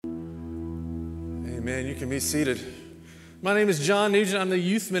Amen. You can be seated. My name is John Nugent. I'm the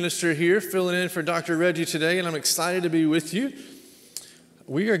youth minister here, filling in for Dr. Reggie today, and I'm excited to be with you.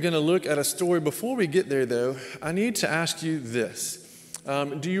 We are going to look at a story. Before we get there, though, I need to ask you this.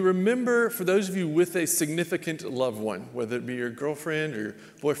 Do you remember, for those of you with a significant loved one, whether it be your girlfriend or your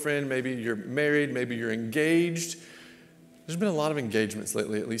boyfriend, maybe you're married, maybe you're engaged? There's been a lot of engagements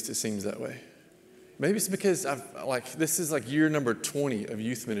lately, at least it seems that way. Maybe it's because this is like year number 20 of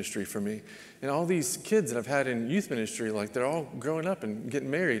youth ministry for me. And all these kids that I've had in youth ministry, like they're all growing up and getting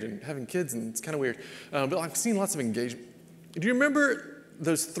married and having kids, and it's kind of weird. But I've seen lots of engagement. Do you remember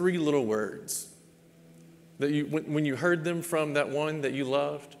those three little words that when you heard them from that one that you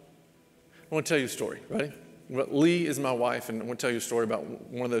loved? I want to tell you a story. Ready? Lee is my wife, and I want to tell you a story about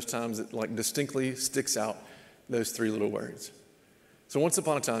one of those times that like distinctly sticks out, those three little words. So once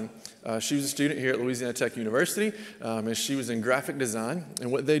upon a time, she was a student here at Louisiana Tech University, and she was in graphic design.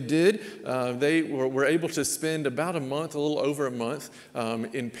 And what they did, they were able to spend about a month, a little over a month,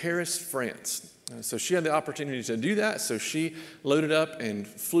 in Paris, France. So she had the opportunity to do that, so she loaded up and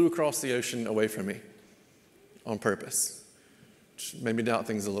flew across the ocean away from me on purpose. Which made me doubt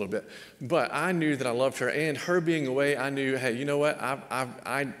things a little bit. But I knew that I loved her, and her being away, I knew, hey, you know what?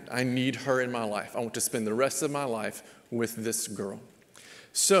 I need her in my life. I want to spend the rest of my life with this girl.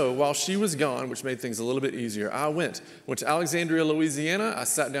 So while she was gone, which made things a little bit easier, I went to Alexandria, Louisiana. I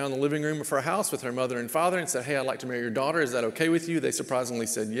sat down in the living room of her house with her mother and father and said, hey, I'd like to marry your daughter. Is that okay with you? They surprisingly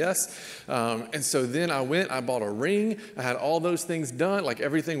said yes. And so then I went, I bought a ring. I had all those things done. Like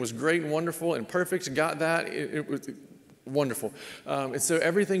everything was great and wonderful and perfect. Got that. It was wonderful. And so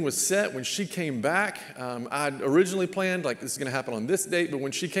everything was set. When she came back, I'd originally planned like this is going to happen on this date. But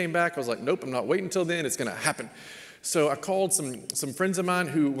when she came back, I was like, nope, I'm not waiting until then. It's going to happen. So I called some friends of mine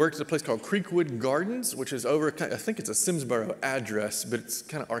who worked at a place called Creekwood Gardens, which is over, I think it's a Simsboro address, but it's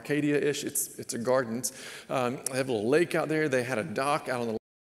kind of Arcadia-ish. It's a gardens. They have a little lake out there. They had a dock out on the lake,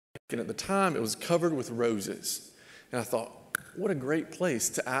 and at the time it was covered with roses. And I thought, what a great place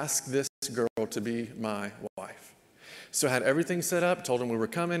to ask this girl to be my wife. So I had everything set up, told them we were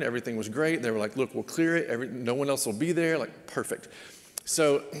coming. Everything was great. They were like, look, we'll clear it. No one else will be there. Like, perfect.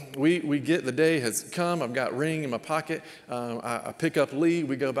 So we get, the day has come. I've got ring in my pocket. I pick up Lee.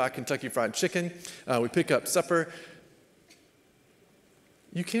 We go buy Kentucky Fried Chicken. We pick up supper.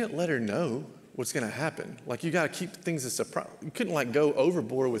 You can't let her know what's going to happen. Like, you got to keep things a surprise. You couldn't like go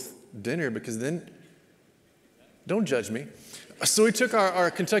overboard with dinner because then, don't judge me. So we took our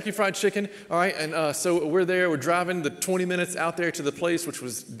Kentucky Fried Chicken, all right, and so we're there. We're driving the 20 minutes out there to the place, which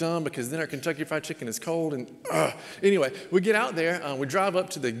was dumb because then our Kentucky Fried Chicken is cold. And anyway, we get out there. We drive up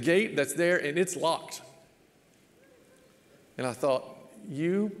to the gate that's there, and it's locked. And I thought,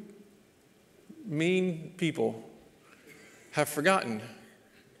 you mean people have forgotten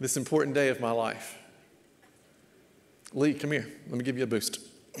this important day of my life. Lee, come here. Let me give you a boost.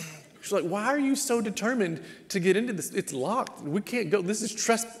 She's like, why are you so determined to get into this? It's locked. We can't go. This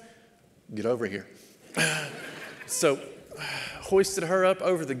is Get over here. So hoisted her up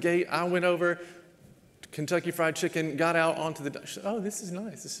over the gate. I went over to Kentucky Fried Chicken, got out onto the, she said, oh, this is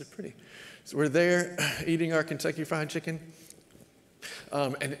nice. This is pretty. So we're there eating our Kentucky Fried Chicken.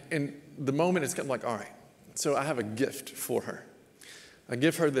 And the moment is kind of like, all right, so I have a gift for her. I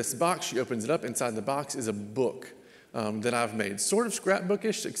give her this box. She opens it up. Inside the box is a book that I've made. Sort of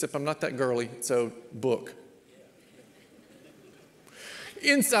scrapbookish, except I'm not that girly, so book.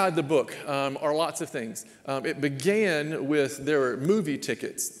 Inside the book are lots of things. It began with, there were movie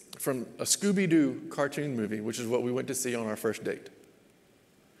tickets from a Scooby-Doo cartoon movie, which is what we went to see on our first date.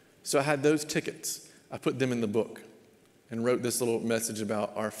 So I had those tickets. I put them in the book and wrote this little message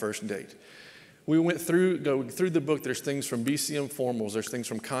about our first date. We went through the book. There's things from BCM formals. There's things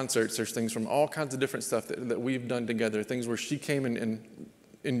from concerts. There's things from all kinds of different stuff that we've done together. Things where she came and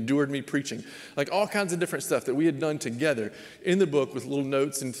endured me preaching. Like all kinds of different stuff that we had done together in the book with little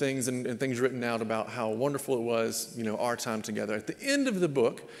notes and things and things written out about how wonderful it was, our time together. At the end of the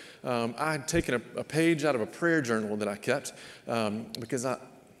book, I had taken a page out of a prayer journal that I kept because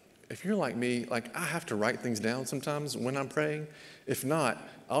if you're like me, like I have to write things down sometimes when I'm praying. If not,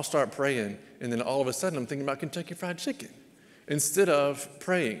 I'll start praying, and then all of a sudden I'm thinking about Kentucky Fried Chicken instead of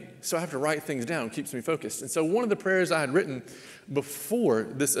praying. So I have to write things down, keeps me focused. And so one of the prayers I had written before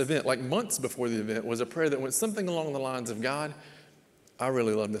this event, like months before the event, was a prayer that went something along the lines of, God, I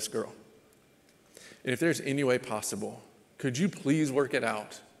really love this girl. And if there's any way possible, could you please work it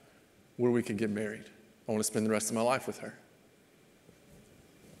out where we could get married? I want to spend the rest of my life with her.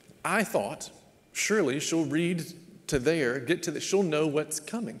 I thought, surely she'll read to there, get to she'll know what's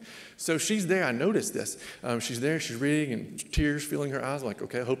coming. So she's there. I noticed this. She's there. She's reading and tears filling her eyes. I'm like,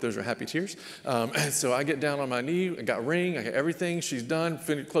 okay, I hope those are happy tears. And so I get down on my knee. I got ring. I got everything. She's done.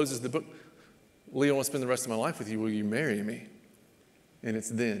 Closes the book. Lee, I want to spend the rest of my life with you. Will you marry me? And it's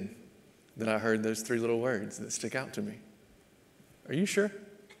then that I heard those three little words that stick out to me. Are you sure?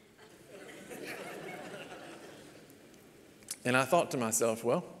 And I thought to myself,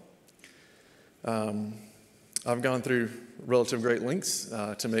 well, I've gone through relative great lengths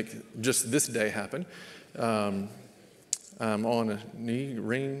to make just this day happen. I'm on a knee,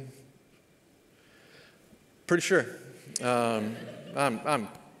 ring. Pretty sure. I'm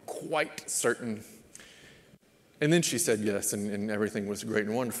quite certain. And then she said yes, and everything was great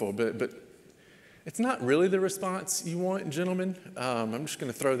and wonderful. But it's not really the response you want, gentlemen. I'm just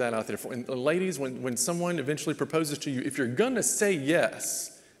going to throw that out there. And ladies, when someone eventually proposes to you, if you're going to say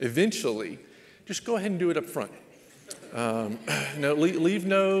yes eventually, just go ahead and do it up front. Leave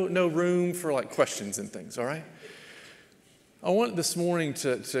no room for like questions and things, all right? I want this morning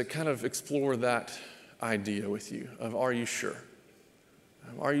to kind of explore that idea with you of, are you sure?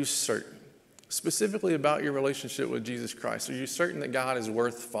 Are you certain? Specifically about your relationship with Jesus Christ. Are you certain that God is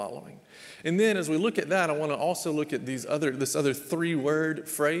worth following? And then as we look at that, I want to also look at this other 3-word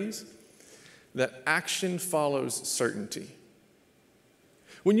phrase, that action follows certainty.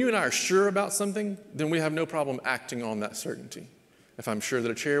 When you and I are sure about something, then we have no problem acting on that certainty. If I'm sure that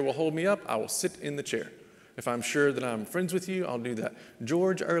a chair will hold me up, I will sit in the chair. If I'm sure that I'm friends with you, I'll do that.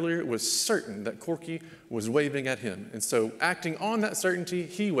 George earlier was certain that Corky was waving at him. And so acting on that certainty,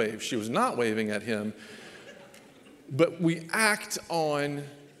 he waved. She was not waving at him. But we act on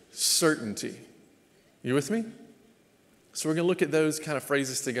certainty. You with me? So we're going to look at those kind of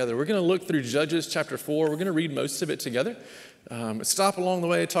phrases together. We're going to look through Judges chapter 4. We're going to read most of it together. Stop along the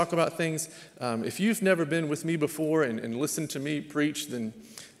way, talk about things. If you've never been with me before and listened to me preach, then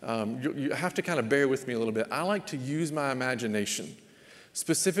you have to kind of bear with me a little bit. I like to use my imagination,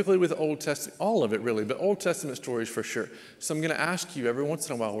 specifically with Old Testament, all of it really, but Old Testament stories for sure. So I'm going to ask you every once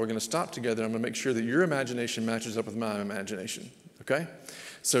in a while, we're going to stop together. I'm going to make sure that your imagination matches up with my imagination, okay?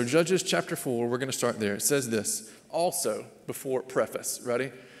 So Judges chapter 4, we're going to start there. It says this, also before preface,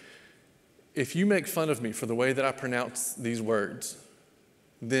 ready? If you make fun of me for the way that I pronounce these words,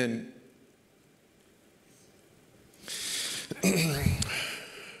 then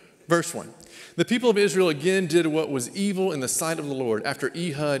verse 1. The people of Israel again did what was evil in the sight of the Lord after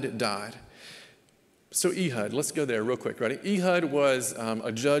Ehud died. So Ehud, let's go there real quick, ready? Ehud was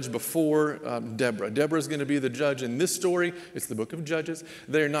a judge before Deborah. Deborah's going to be the judge in this story. It's the book of Judges.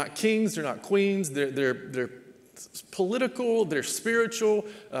 They're not kings, they're not queens, they're political, they're spiritual,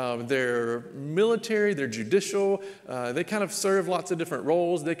 they're military, they're judicial. They kind of serve lots of different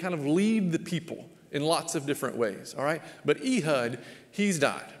roles. They kind of lead the people in lots of different ways, all right? But Ehud, he's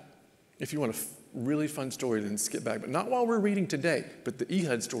died. If you want a really fun story, then skip back. But not while we're reading today, but the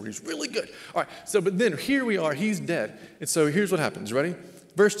Ehud story is really good. All right, but then here we are, he's dead. And so here's what happens, ready?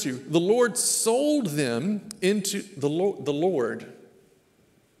 Verse 2, the Lord sold them into, the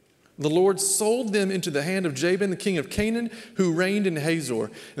Lord sold them into the hand of Jabin, the king of Canaan, who reigned in Hazor.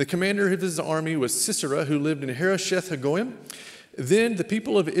 And the commander of his army was Sisera, who lived in Harosheth Hagoyim. Then the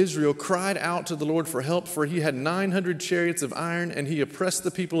people of Israel cried out to the Lord for help, for he had 900 chariots of iron, and he oppressed the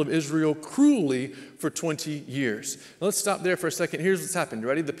people of Israel cruelly for 20 years. Now let's stop there for a second. Here's what's happened.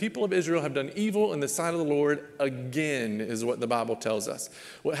 Ready? The people of Israel have done evil in the sight of the Lord again, is what the Bible tells us.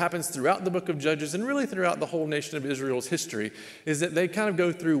 What happens throughout the book of Judges, and really throughout the whole nation of Israel's history, is that they kind of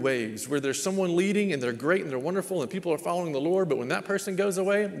go through waves where there's someone leading, and they're great, and they're wonderful, and people are following the Lord, but when that person goes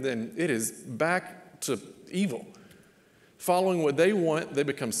away, then it is back to evil. Following what they want, they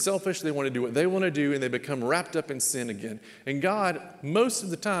become selfish, they want to do what they want to do, and they become wrapped up in sin again. And God, most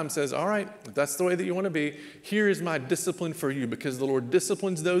of the time, says, all right, if that's the way that you want to be, here is my discipline for you, because the Lord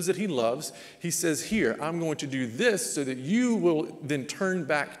disciplines those that he loves. He says, here, I'm going to do this so that you will then turn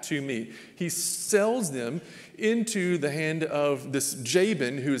back to me. He sells them into the hand of this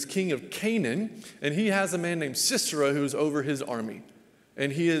Jabin, who is king of Canaan, and he has a man named Sisera who is over his army.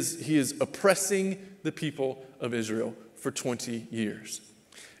 And he is oppressing the people of Israel for 20 years.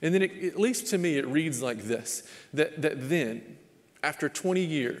 And then, at least to me, it reads like this, that then, after 20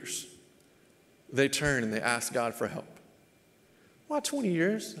 years, they turn and they ask God for help. Why 20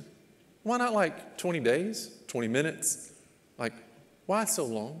 years? Why not like 20 days, 20 minutes? Like, why so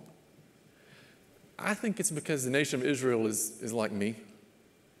long? I think it's because the nation of Israel is like me.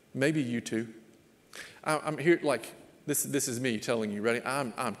 Maybe you too. I'm here, like, this is me telling you, ready?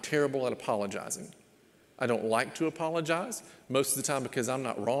 I'm terrible at apologizing. I don't like to apologize, most of the time because I'm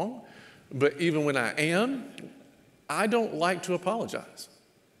not wrong. But even when I am, I don't like to apologize.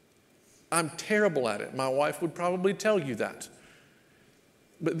 I'm terrible at it. My wife would probably tell you that.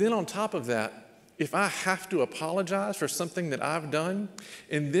 But then on top of that, if I have to apologize for something that I've done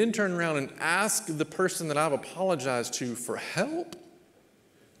and then turn around and ask the person that I've apologized to for help,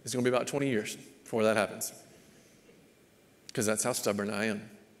 it's going to be about 20 years before that happens. Because that's how stubborn I am.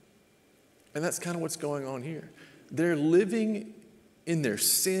 And that's kind of what's going on here. They're living in their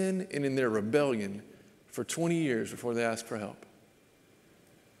sin and in their rebellion for 20 years before they ask for help.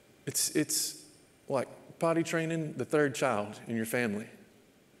 It's like potty training the third child in your family,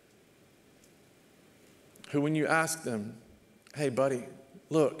 who when you ask them, hey buddy,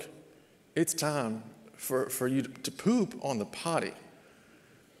 look, it's time for you to poop on the potty.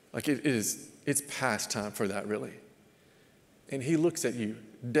 Like it's past time for that really. And he looks at you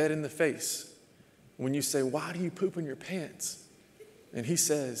dead in the face when you say, why do you poop in your pants? And he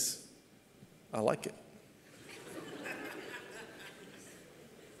says, I like it.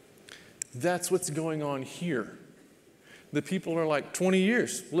 That's what's going on here. The people are like 20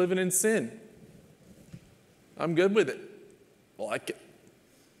 years living in sin. I'm good with it. I like it.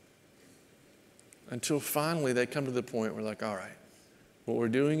 Until finally they come to the point where like, all right, what we're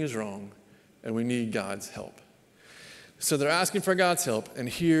doing is wrong and we need God's help. So they're asking for God's help, and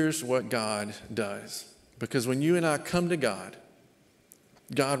here's what God does. Because when you and I come to God,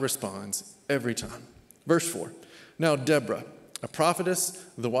 God responds every time. Verse 4, now Deborah, a prophetess,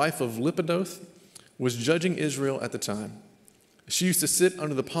 the wife of Lapidoth, was judging Israel at the time. She used to sit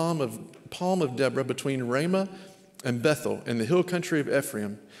under the palm of Deborah between Ramah and Bethel in the hill country of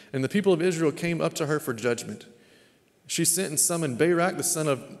Ephraim, and the people of Israel came up to her for judgment. She sent and summoned Barak, the son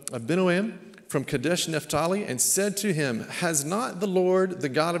of Abinoam, from Kadesh Naphtali, and said to him, has not the Lord, the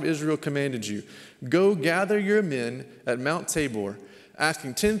God of Israel, commanded you, go gather your men at Mount Tabor,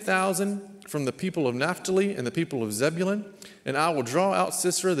 asking 10,000 from the people of Naphtali and the people of Zebulun, and I will draw out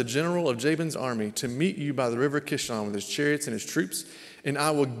Sisera, the general of Jabin's army, to meet you by the river Kishon with his chariots and his troops, and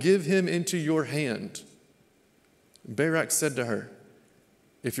I will give him into your hand. Barak said to her,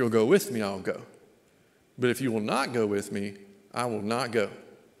 if you'll go with me, I'll go. But if you will not go with me, I will not go.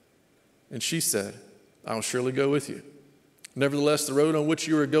 And she said, I will surely go with you. Nevertheless, the road on which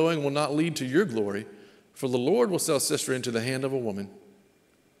you are going will not lead to your glory, for the Lord will sell Sisera into the hand of a woman.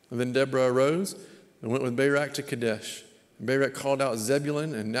 And then Deborah arose and went with Barak to Kadesh. And Barak called out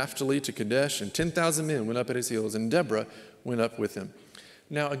Zebulun and Naphtali to Kadesh, and 10,000 men went up at his heels, and Deborah went up with him.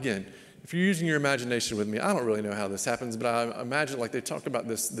 Now again, if you're using your imagination with me, I don't really know how this happens, but I imagine like they talk about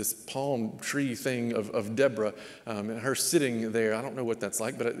this palm tree thing of Deborah and her sitting there. I don't know what that's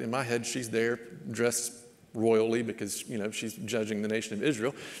like, but in my head, she's there dressed royally because, she's judging the nation of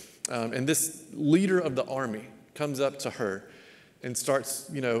Israel. And this leader of the army comes up to her and starts,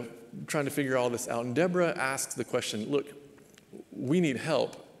 trying to figure all this out. And Deborah asks the question, look, we need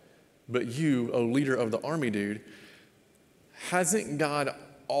help, but you, oh leader of the army, dude, hasn't God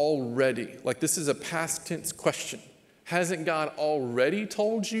already, like this is a past tense question, hasn't God already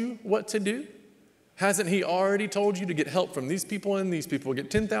told you what to do? Hasn't he already told you to get help from these people and these people, get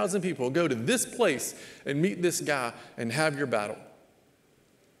 10,000 people, go to this place and meet this guy and have your battle?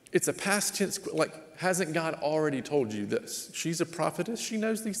 It's a past tense, like, hasn't God already told you this? She's a prophetess. She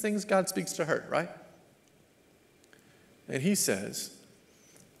knows these things. God speaks to her, right? And he says,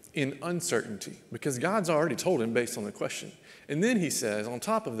 in uncertainty, because God's already told him based on the question. And then he says, on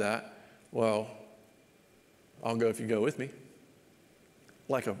top of that, well, I'll go if you go with me.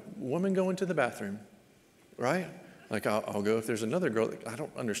 Like a woman going to the bathroom, right? Like, I'll go if there's another girl. I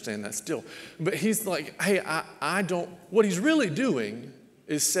don't understand that still. But he's like, hey, I don't, what he's really doing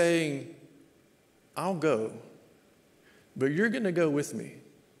is saying, I'll go, but you're going to go with me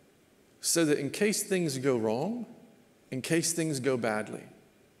so that in case things go wrong, in case things go badly,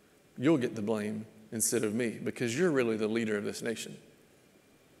 you'll get the blame instead of me because you're really the leader of this nation.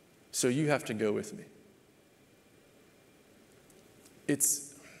 So you have to go with me.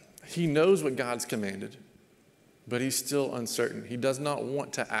 He knows what God's commanded, but he's still uncertain. He does not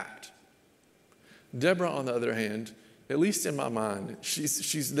want to act. Deborah, on the other hand, at least in my mind,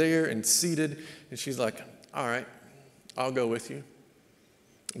 she's there and seated, and she's like, all right, I'll go with you.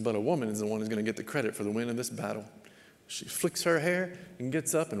 But a woman is the one who's going to get the credit for the win of this battle. She flicks her hair and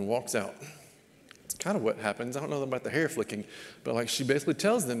gets up and walks out. It's kind of what happens. I don't know about the hair flicking, but like she basically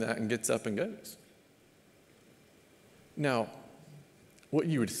tells them that and gets up and goes. Now, what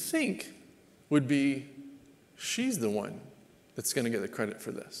you would think would be she's the one that's going to get the credit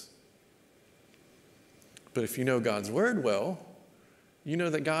for this. But if you know God's word well, you know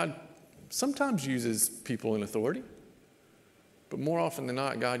that God sometimes uses people in authority, but more often than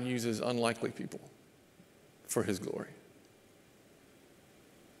not, God uses unlikely people, for his glory.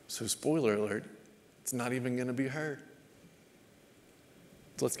 So spoiler alert, it's not even going to be her.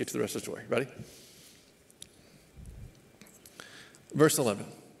 So let's get to the rest of the story. Ready? Verse 11.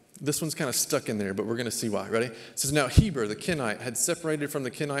 This one's kind of stuck in there, but we're going to see why. Ready? It says, now Heber, the Kenite, had separated from the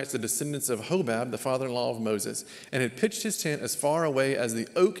Kenites the descendants of Hobab, the father-in-law of Moses, and had pitched his tent as far away as the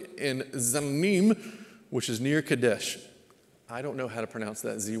oak in Zanim, which is near Kadesh. I don't know how to pronounce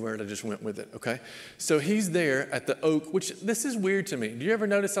that Z word. I just went with it, okay? So he's there at the oak, which this is weird to me. Do you ever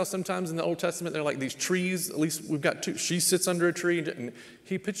notice how sometimes in the Old Testament there are like these trees? At least we've got two. She sits under a tree, and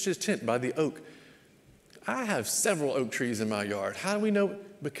he pitched his tent by the oak. I have several oak trees in my yard. How do we know?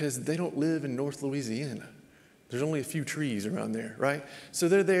 Because they don't live in North Louisiana. There's only a few trees around there, right? So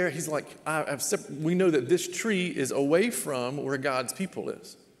they're there. He's like, we know that this tree is away from where God's people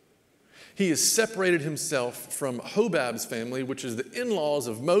is. He has separated himself from Hobab's family, which is the in-laws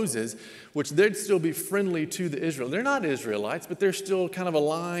of Moses, which they'd still be friendly to the Israel. They're not Israelites, but they're still kind of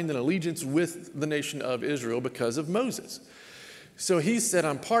aligned in allegiance with the nation of Israel because of Moses. So he said,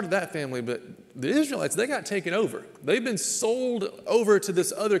 I'm part of that family, but the Israelites, they got taken over. They've been sold over to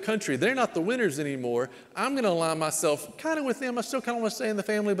this other country. They're not the winners anymore. I'm going to align myself kind of with them. I still kind of want to stay in the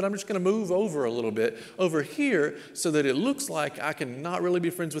family, but I'm just going to move over a little bit over here so that it looks like I can not really be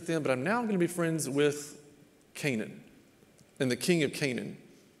friends with them, but I'm now going to be friends with Canaan and the king of Canaan.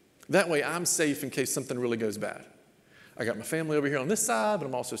 That way I'm safe in case something really goes bad. I got my family over here on this side, but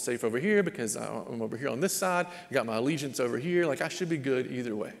I'm also safe over here because I'm over here on this side. I got my allegiance over here. Like, I should be good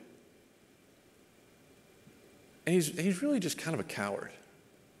either way. And he's really just kind of a coward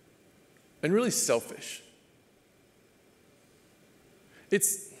and really selfish.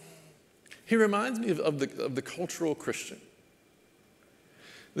 He reminds me of the cultural Christian.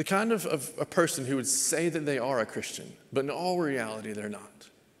 The kind of a person who would say that they are a Christian, but in all reality, they're not.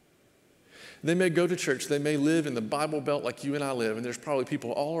 They may go to church, they may live in the Bible Belt like you and I live, and there's probably people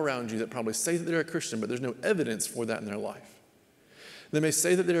all around you that probably say that they're a Christian, but there's no evidence for that in their life. They may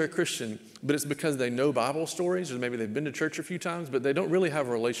say that they're a Christian, but it's because they know Bible stories, or maybe they've been to church a few times, but they don't really have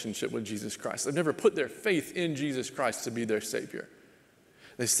a relationship with Jesus Christ. They've never put their faith in Jesus Christ to be their Savior.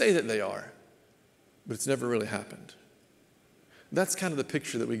 They say that they are, but it's never really happened. That's kind of the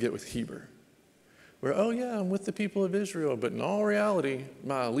picture that we get with Heber, where, oh yeah, I'm with the people of Israel, but in all reality,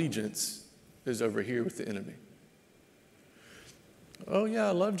 my allegiance is over here with the enemy. Oh yeah, I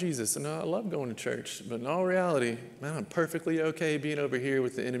love Jesus and I love going to church, but in all reality, man, I'm perfectly okay being over here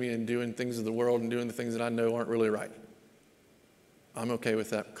with the enemy and doing things of the world and doing the things that I know aren't really right. I'm okay with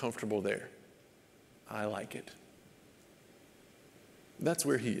that, comfortable there. I like it. That's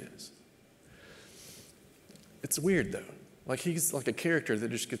where he is. It's weird though. Like, he's like a character that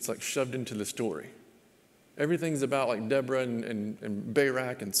just gets like shoved into the story. Everything's about like Deborah and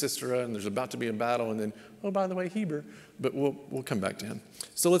Barak and Sisera, and there's about to be a battle, and then, oh, by the way, Heber. But we'll come back to him.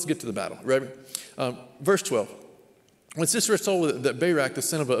 So let's get to the battle. Ready? Verse 12. When Sisera saw that Barak, the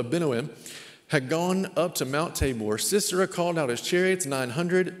son of Abinoam, had gone up to Mount Tabor, Sisera called out his chariots,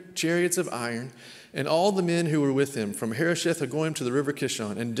 900 chariots of iron, and all the men who were with him, from Harosheth Hagoyim to the river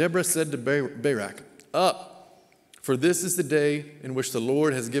Kishon. And Deborah said to Barak, up, for this is the day in which the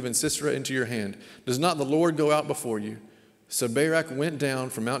Lord has given Sisera into your hand. Does not the Lord go out before you? So Barak went down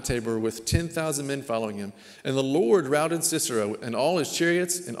from Mount Tabor with 10,000 men following him. And the Lord routed Sisera and all his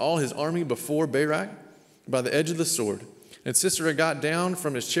chariots and all his army before Barak by the edge of the sword. And Sisera got down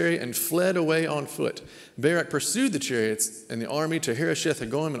from his chariot and fled away on foot. Barak pursued the chariots and the army to Harosheth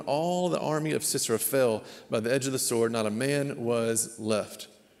Hagoyim, and all the army of Sisera fell by the edge of the sword. Not a man was left.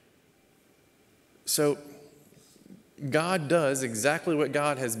 So God does exactly what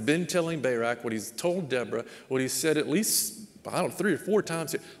God has been telling Barak, what he's told Deborah, what he said at least, 3 or 4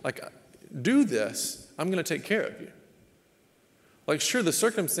 times. Like, do this, I'm going to take care of you. Like, sure, the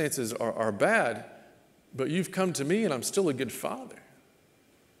circumstances are bad, but you've come to me and I'm still a good father.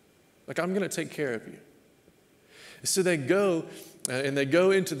 Like, I'm going to take care of you. So they go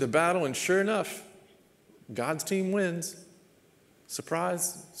into the battle, and sure enough, God's team wins.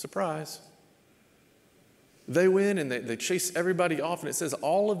 Surprise, surprise. They win and they chase everybody off, and it says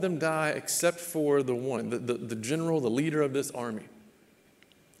all of them die except for the one, the general, the leader of this army.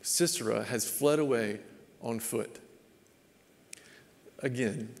 Sisera has fled away on foot.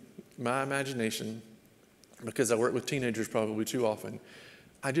 Again, my imagination, because I work with teenagers probably too often,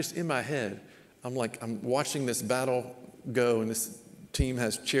 in my head, I'm watching this battle go, and this team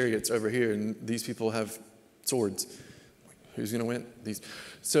has chariots over here, and these people have swords. Who's going to win? These.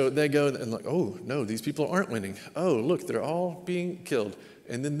 So they go and like, oh, no, these people aren't winning. Oh, look, they're all being killed.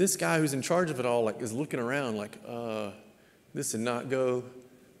 And then this guy who's in charge of it all is looking around like, this did not go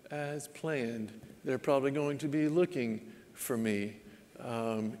as planned. They're probably going to be looking for me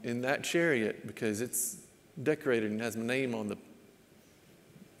in that chariot because it's decorated and has my name on the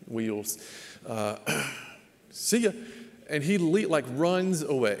wheels. See ya. And he runs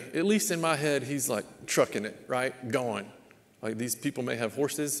away. At least in my head, he's like trucking it, right? Gone. Like these people may have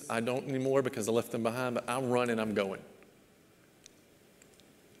horses. I don't anymore because I left them behind, but I'm running, I'm going.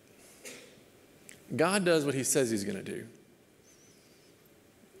 God does what he says he's going to do.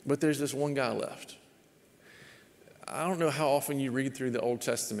 But there's this one guy left. I don't know how often you read through the Old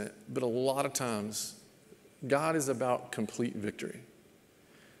Testament, but a lot of times God is about complete victory.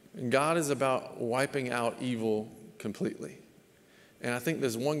 And God is about wiping out evil completely. And I think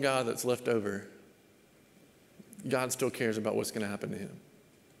there's one guy that's left over. God still cares about what's going to happen to him.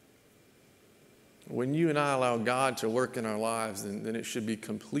 When you and I allow God to work in our lives, then it should be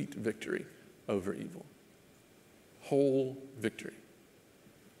complete victory over evil. Whole victory.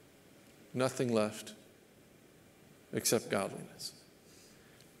 Nothing left except godliness.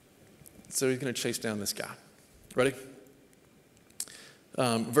 So he's going to chase down this guy. Ready?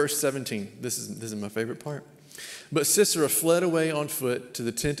 Verse 17. This is my favorite part. But Sisera fled away on foot to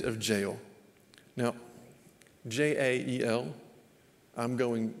the tent of Jael. Now, Jael. I'm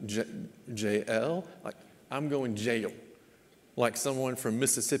going J-L. Like I'm going jail. Like someone from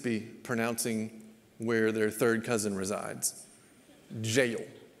Mississippi pronouncing where their third cousin resides. Jail.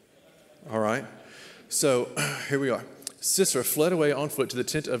 All right? So here we are. Sisera fled away on foot to the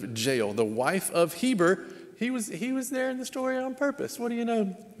tent of Jael, the wife of Heber. He was there in the story on purpose. What do you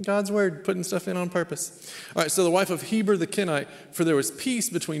know? God's word, putting stuff in on purpose. All right, so the wife of Heber the Kenite, for there was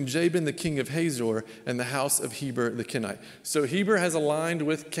peace between Jabin the king of Hazor and the house of Heber the Kenite. So Heber has aligned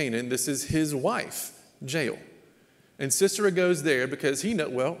with Canaan. This is his wife, Jael. And Sisera goes there because he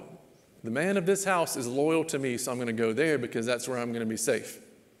knows, well, the man of this house is loyal to me, so I'm going to go there because that's where I'm going to be safe.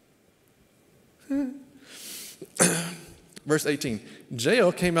 Verse 18,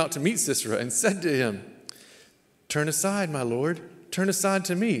 Jael came out to meet Sisera and said to him, "Turn aside, my lord. Turn aside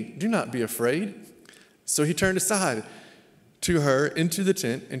to me. Do not be afraid." So he turned aside to her into the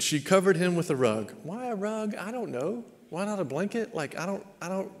tent, and she covered him with a rug. Why a rug? I don't know. Why not a blanket? Like, I don't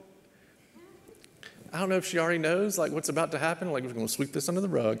know if she already knows, like, what's about to happen. Like, we're going to sweep this under the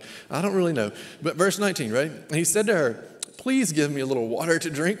rug. I don't really know. But verse 19, right? And he said to her, "Please give me a little water to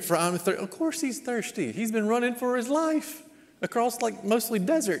drink, for I'm thirsty." Of course he's thirsty. He's been running for his life across, like, mostly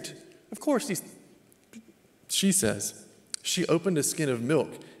desert. Of course he's... She says, she opened a skin of milk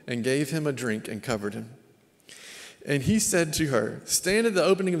and gave him a drink and covered him. And he said to her, "Stand at the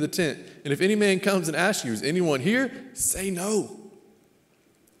opening of the tent, and if any man comes and asks you, 'Is anyone here?' say no."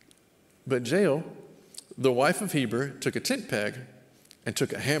 But Jael, the wife of Heber, took a tent peg and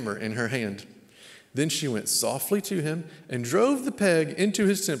took a hammer in her hand. Then she went softly to him and drove the peg into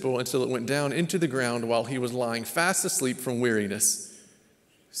his temple until it went down into the ground while he was lying fast asleep from weariness.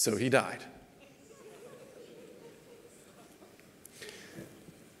 So he died.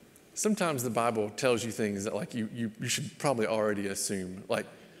 Sometimes the Bible tells you things that, like, you should probably already assume. Like,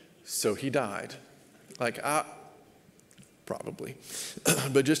 so he died. Like, probably.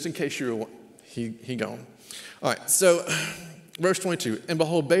 But just in case you were, he gone. All right, so verse 22. And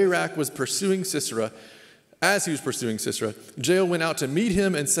behold, Barak was pursuing Sisera. As he was pursuing Sisera, Jael went out to meet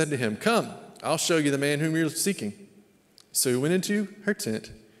him and said to him, "Come, I'll show you the man whom you're seeking." So he went into her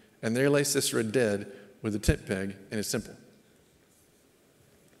tent, and there lay Sisera dead with a tent peg in his temple.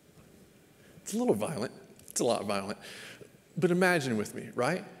 It's a little violent. It's a lot violent. But imagine with me,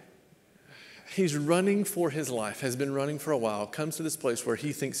 right? He's running for his life, has been running for a while, comes to this place where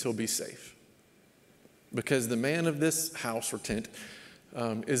he thinks he'll be safe. Because the man of this house or tent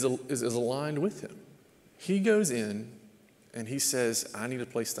is aligned with him. He goes in and he says, "I need a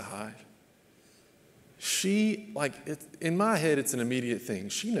place to hide." She, in my head, it's an immediate thing.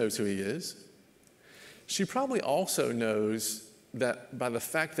 She knows who he is. She probably also knows that by the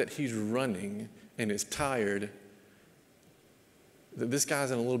fact that he's running and is tired, that this guy's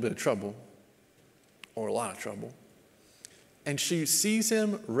in a little bit of trouble, or a lot of trouble. And she sees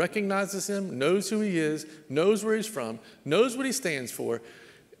him, recognizes him, knows who he is, knows where he's from, knows what he stands for,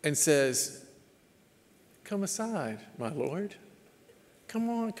 and says, "Come aside, my lord. Come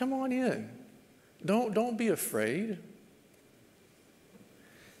on in. Don't be afraid."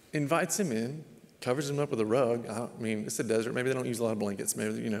 Invites him in. Covers him up with a rug. I mean, it's a desert. Maybe they don't use a lot of blankets.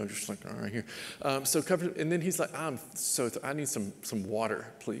 Maybe, just like, all right, here. So covered, and then he's like, I need some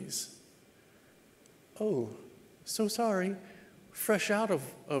water, please. "Oh, so sorry. Fresh out of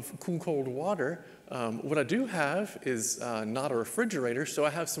cold water. What I do have is not a refrigerator, so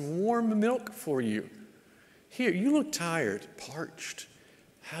I have some warm milk for you. Here, you look tired, parched.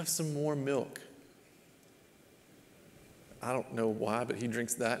 Have some warm milk." I don't know why, but he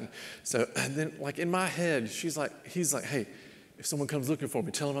drinks that. And then like in my head, he's like, hey, if someone comes looking for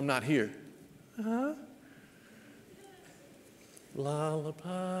me, tell them I'm not here. Uh-huh.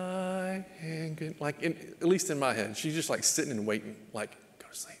 Lullaby and good, like at least in my head, she's just like sitting and waiting, like, go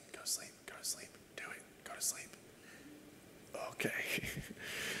to sleep, go to sleep, go to sleep, do it, go to sleep. Okay.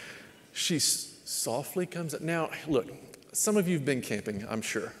 She softly comes up. Now, look, some of you have been camping, I'm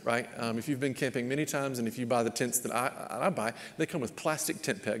sure, right? If you've been camping many times, and if you buy the tents that I buy, they come with plastic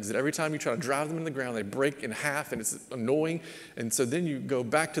tent pegs that every time you try to drive them in the ground, they break in half, and it's annoying. And so then you go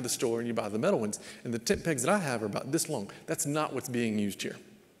back to the store and you buy the metal ones. And the tent pegs that I have are about this long. That's not what's being used here.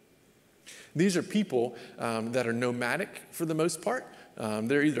 These are people that are nomadic for the most part.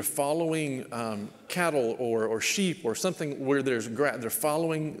 They're either following cattle or sheep or something where there's grass. They're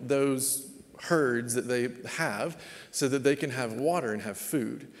following those herds that they have so that they can have water and have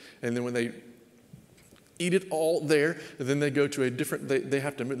food. And then when they eat it all there, then they go to a different, they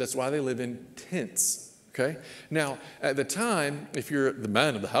have to move. That's why they live in tents, okay? Now, at the time, if you're the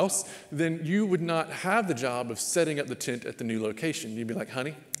man of the house, then you would not have the job of setting up the tent at the new location. You'd be like,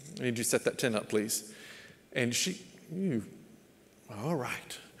 honey, I need you to set that tent up, please. And all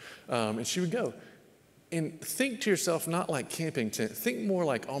right. And she would go. And think to yourself, not like camping tent. Think more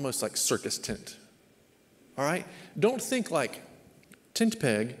like almost like circus tent. All right? Don't think like tent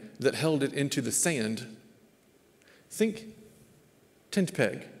peg that held it into the sand. Think tent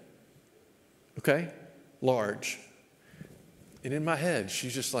peg. Okay? Large. And in my head,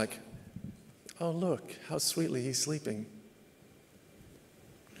 she's just like, oh, look, how sweetly he's sleeping.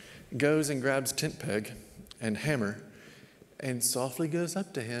 Goes and grabs tent peg and hammer and softly goes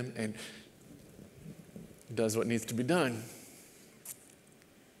up to him and does what needs to be done.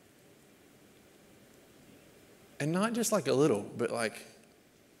 And not just like a little, but like,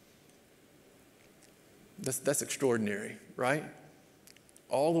 that's extraordinary, right?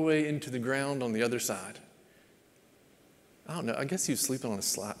 All the way into the ground on the other side. I don't know, I guess he was sleeping on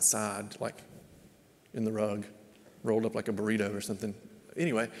his side, like in the rug, rolled up like a burrito or something.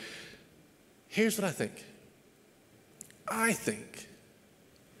 Anyway, here's what I think. I think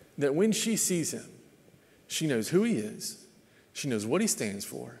that when she sees him, she knows who he is. She knows what he stands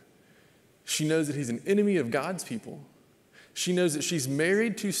for. She knows that he's an enemy of God's people. She knows that she's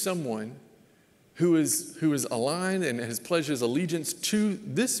married to someone who is aligned and has pledged his allegiance to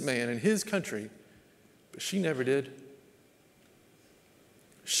this man and his country, but she never did.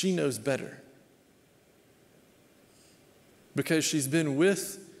 She knows better. Because she's been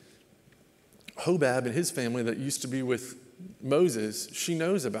with Hobab and his family that used to be with Moses, she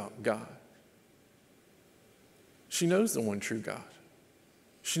knows about God. She knows the one true God.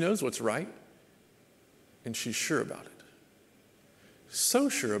 She knows what's right, and she's sure about it. So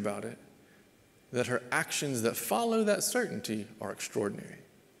sure about it that her actions that follow that certainty are extraordinary.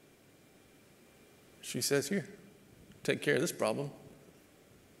 She says, here, take care of this problem.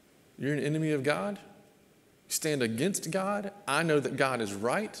 You're an enemy of God. You stand against God. I know that God is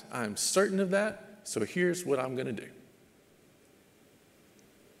right. I am certain of that. So here's what I'm going to do.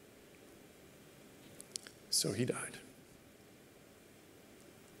 So he died.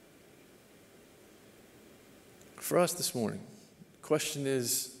 For us this morning, the question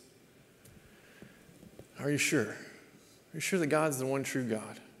is, are you sure? Are you sure that God's the one true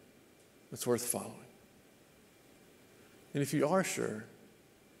God that's worth following? And if you are sure,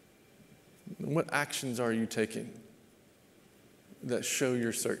 then what actions are you taking that show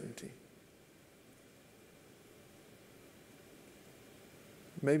your certainty?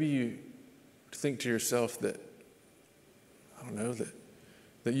 Maybe you think to yourself that, I don't know,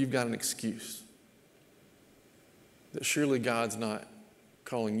 that you've got an excuse. That surely God's not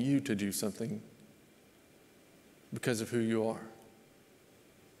calling you to do something because of who you are.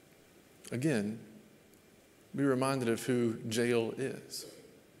 Again, be reminded of who Jael is.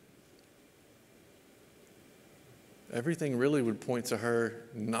 Everything really would point to her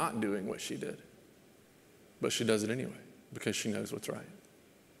not doing what she did, but she does it anyway because she knows what's right.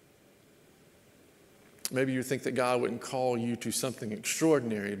 Maybe you think that God wouldn't call you to something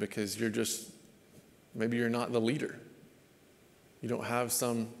extraordinary because maybe you're not the leader. You don't have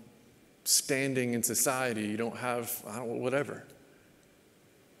some standing in society. You don't have, whatever.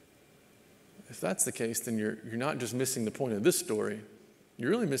 If that's the case, then you're not just missing the point of this story.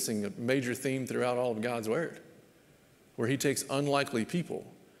 You're really missing a major theme throughout all of God's Word, where he takes unlikely people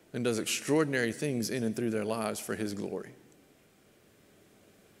and does extraordinary things in and through their lives for his glory.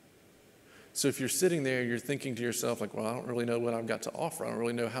 So if you're sitting there, you're thinking to yourself like, well, I don't really know what I've got to offer. I don't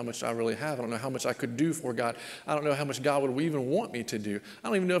really know how much I really have. I don't know how much I could do for God. I don't know how much God would even want me to do. I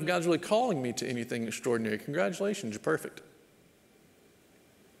don't even know if God's really calling me to anything extraordinary. Congratulations, you're perfect.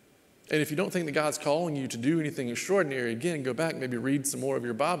 And if you don't think that God's calling you to do anything extraordinary, again, go back, maybe read some more of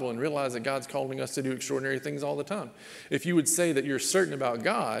your Bible and realize that God's calling us to do extraordinary things all the time. If you would say that you're certain about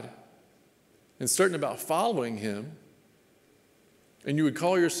God and certain about following him, and you would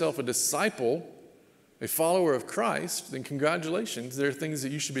call yourself a disciple, a follower of Christ, then congratulations. There are things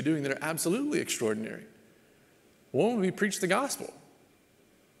that you should be doing that are absolutely extraordinary. One would be preach the gospel.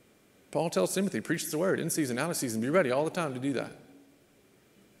 Paul tells Timothy, preach the word, in season, out of season, be ready all the time to do that.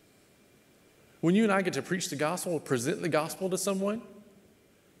 When you and I get to preach the gospel, present the gospel to someone,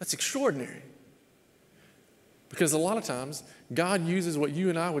 that's extraordinary. Because a lot of times, God uses what you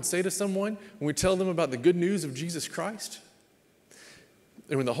and I would say to someone when we tell them about the good news of Jesus Christ.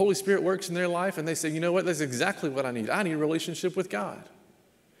 And when the Holy Spirit works in their life and they say, you know what, that's exactly what I need. I need a relationship with God.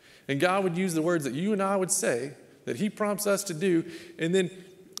 And God would use the words that you and I would say, that he prompts us to do, and then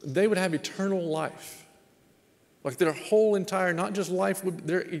they would have eternal life. Like their whole entire, not just life,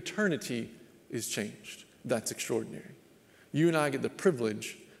 their eternity is changed. That's extraordinary. You and I get the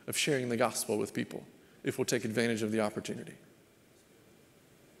privilege of sharing the gospel with people if we'll take advantage of the opportunity.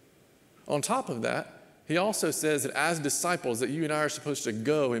 On top of that, he also says that as disciples, that you and I are supposed to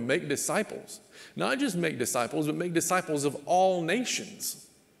go and make disciples. Not just make disciples, but make disciples of all nations.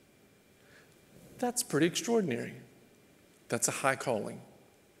 That's pretty extraordinary. That's a high calling.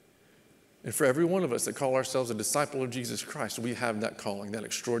 And for every one of us that call ourselves a disciple of Jesus Christ, we have that calling, that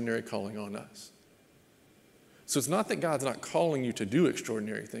extraordinary calling on us. So it's not that God's not calling you to do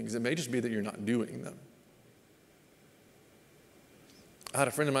extraordinary things. It may just be that you're not doing them. I had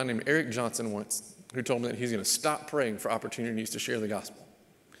a friend of mine named Eric Johnson once who told me that he's going to stop praying for opportunities to share the gospel.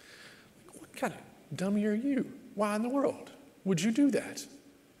 What kind of dummy are you? Why in the world would you do that?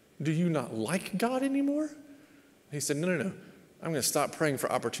 Do you not like God anymore? He said, no. I'm going to stop praying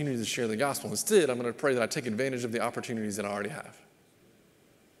for opportunities to share the gospel. Instead, I'm going to pray that I take advantage of the opportunities that I already have.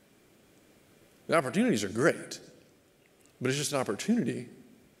 The opportunities are great, but it's just an opportunity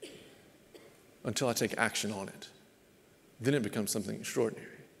until I take action on it. Then it becomes something extraordinary.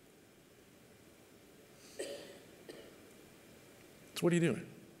 So what are you doing?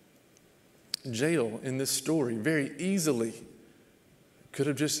 Jael in this story very easily could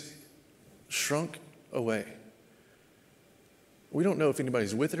have just shrunk away. We don't know if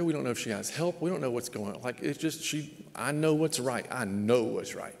anybody's with her. We don't know if she has help. We don't know what's going on. Like, it's just, I know what's right. I know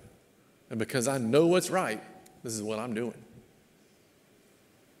what's right. And because I know what's right, this is what I'm doing.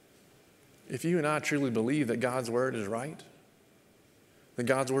 If you and I truly believe that God's word is right, that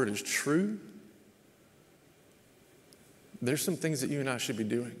God's word is true, there's some things that you and I should be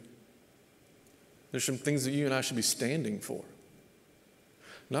doing. There's some things that you and I should be standing for.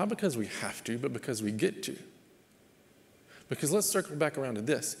 Not because we have to, but because we get to. Because let's circle back around to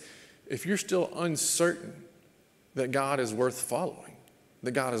this. If you're still uncertain that God is worth following,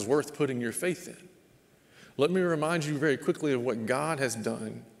 that God is worth putting your faith in, let me remind you very quickly of what God has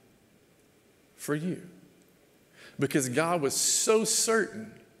done for you. Because God was so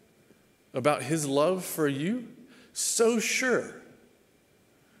certain about his love for you, so sure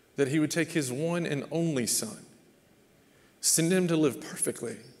that he would take his one and only son, send him to live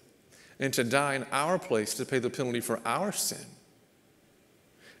perfectly, and to die in our place to pay the penalty for our sin.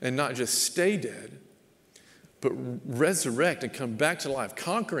 And not just stay dead, but resurrect and come back to life,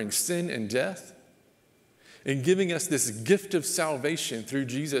 conquering sin and death, and giving us this gift of salvation through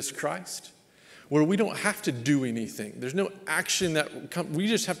Jesus Christ, where we don't have to do anything. There's no action that we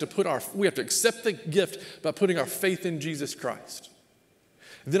just have to we have to accept the gift by putting our faith in Jesus Christ.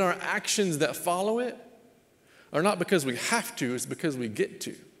 Then our actions that follow it are not because we have to, it's because we get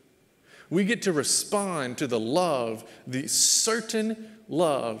to. We get to respond to the love, the certain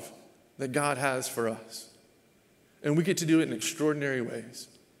love that God has for us. And we get to do it in extraordinary ways.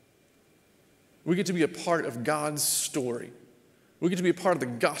 We get to be a part of God's story. We get to be a part of the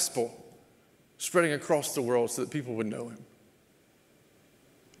gospel spreading across the world so that people would know him.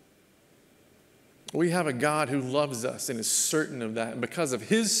 We have a God who loves us and is certain of that. And because of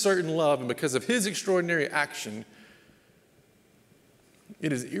his certain love and because of his extraordinary action,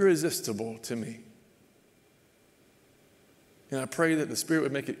 it is irresistible to me. And I pray that the Spirit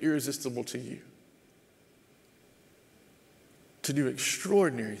would make it irresistible to you to do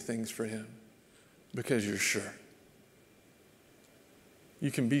extraordinary things for him because you're sure.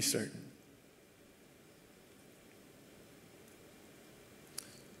 You can be certain.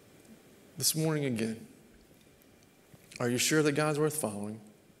 This morning again, are you sure that God's worth following?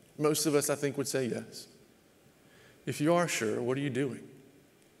 Most of us, I think, would say yes. If you are sure, what are you doing?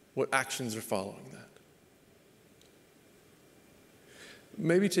 What actions are following that?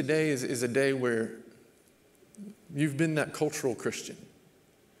 Maybe today is a day where you've been that cultural Christian.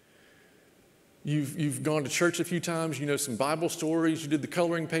 You've gone to church a few times. You know some Bible stories. You did the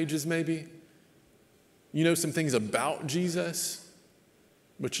coloring pages maybe. You know some things about Jesus,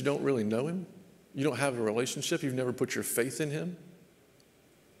 but you don't really know him. You don't have a relationship. You've never put your faith in him.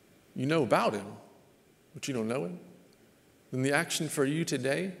 You know about him, but you don't know him. Then the action for you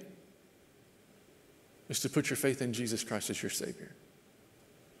today is to put your faith in Jesus Christ as your Savior.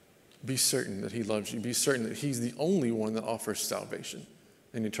 Be certain that he loves you. Be certain that he's the only one that offers salvation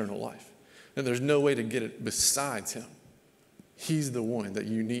and eternal life. And there's no way to get it besides him. He's the one that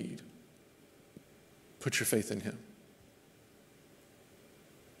you need. Put your faith in him.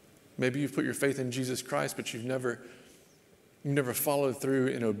 Maybe you've put your faith in Jesus Christ, but you've never followed through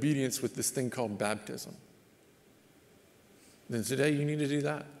in obedience with this thing called baptism. Then today you need to do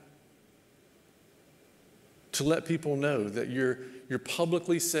that. To let people know that you're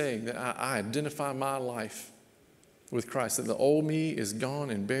publicly saying that I identify my life with Christ, that the old me is gone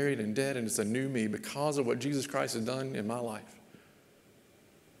and buried and dead, and it's a new me because of what Jesus Christ has done in my life.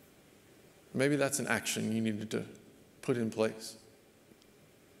 Maybe that's an action you needed to put in place.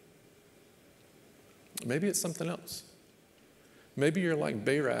 Maybe it's something else. Maybe you're like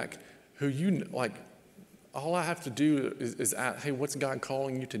Barak, who all I have to do is ask, hey, what's God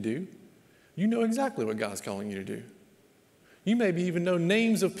calling you to do? You know exactly what God's calling you to do. You maybe even know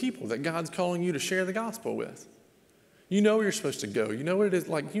names of people that God's calling you to share the gospel with. You know where you're supposed to go. You know what it is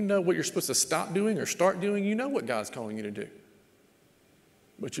like. You know what you're supposed to stop doing or start doing. You know what God's calling you to do.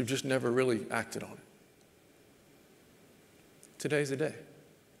 But you've just never really acted on it. Today's the day.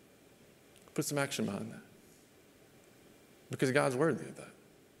 Put some action behind that. Because God's worthy of that.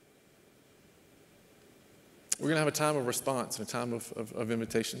 We're going to have a time of response and a time of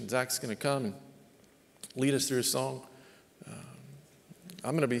invitation. Zach's going to come and lead us through a song.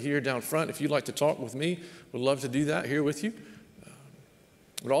 I'm going to be here down front. If you'd like to talk with me, we'd love to do that here with you.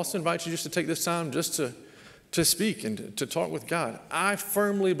 We'd also invite you just to take this time just to speak and to talk with God. I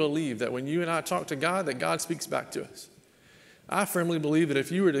firmly believe that when you and I talk to God, that God speaks back to us. I firmly believe that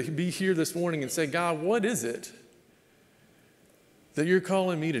if you were to be here this morning and say, God, what is it that you're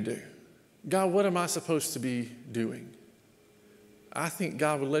calling me to do? God, what am I supposed to be doing? I think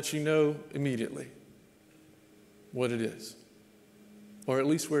God would let you know immediately what it is, or at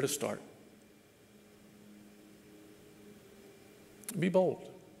least where to start. Be bold.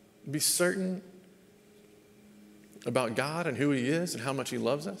 Be certain about God and who he is and how much he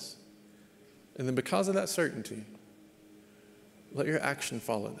loves us. And then because of that certainty, let your action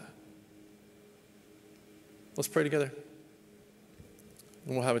follow that. Let's pray together.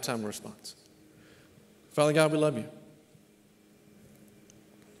 And we'll have a time of response. Father God, we love you.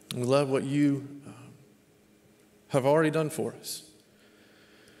 We love what you have already done for us.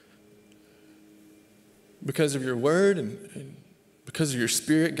 Because of your word and because of your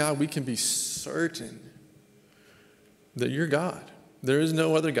spirit, God, we can be certain that you're God. There is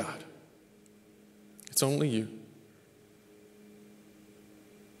no other God. It's only you.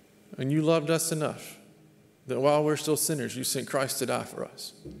 And you loved us enough that while we're still sinners, you sent Christ to die for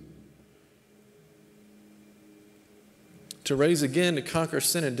us. To raise again, to conquer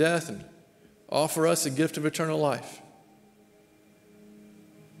sin and death, and offer us a gift of eternal life.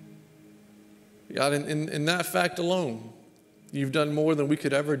 God, in that fact alone, you've done more than we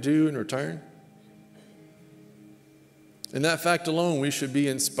could ever do in return. In that fact alone, we should be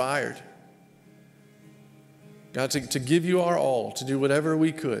inspired. God, to give you our all, to do whatever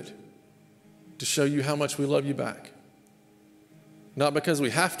we could to show you how much we love you back. Not because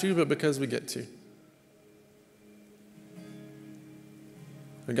we have to, but because we get to.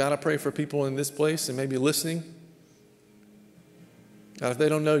 And God, I pray for people in this place and maybe listening. God, if they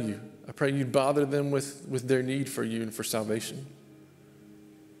don't know you, I pray you'd bother them with their need for you and for salvation.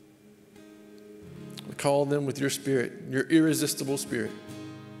 Call them with your spirit, your irresistible spirit.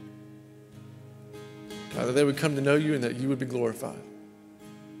 God, that they would come to know you and that you would be glorified.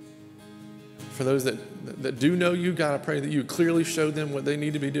 For those that do know you, God, I pray that you would clearly show them what they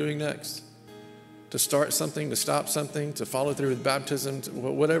need to be doing next. To start something, to stop something, to follow through with baptism,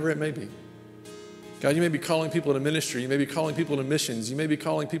 whatever it may be. God, you may be calling people to ministry. You may be calling people to missions. You may be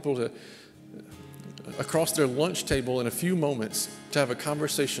calling people to across their lunch table in a few moments to have a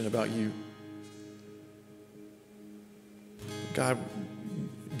conversation about you. God,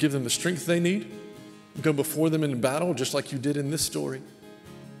 give them the strength they need. Go before them in battle, just like you did in this story.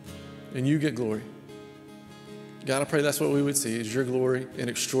 And you get glory. God, I pray that's what we would see, is your glory in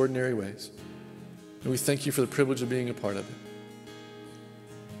extraordinary ways. And we thank you for the privilege of being a part of it.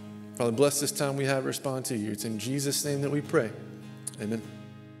 Father, bless this time we have to respond to you. It's in Jesus' name that we pray. Amen.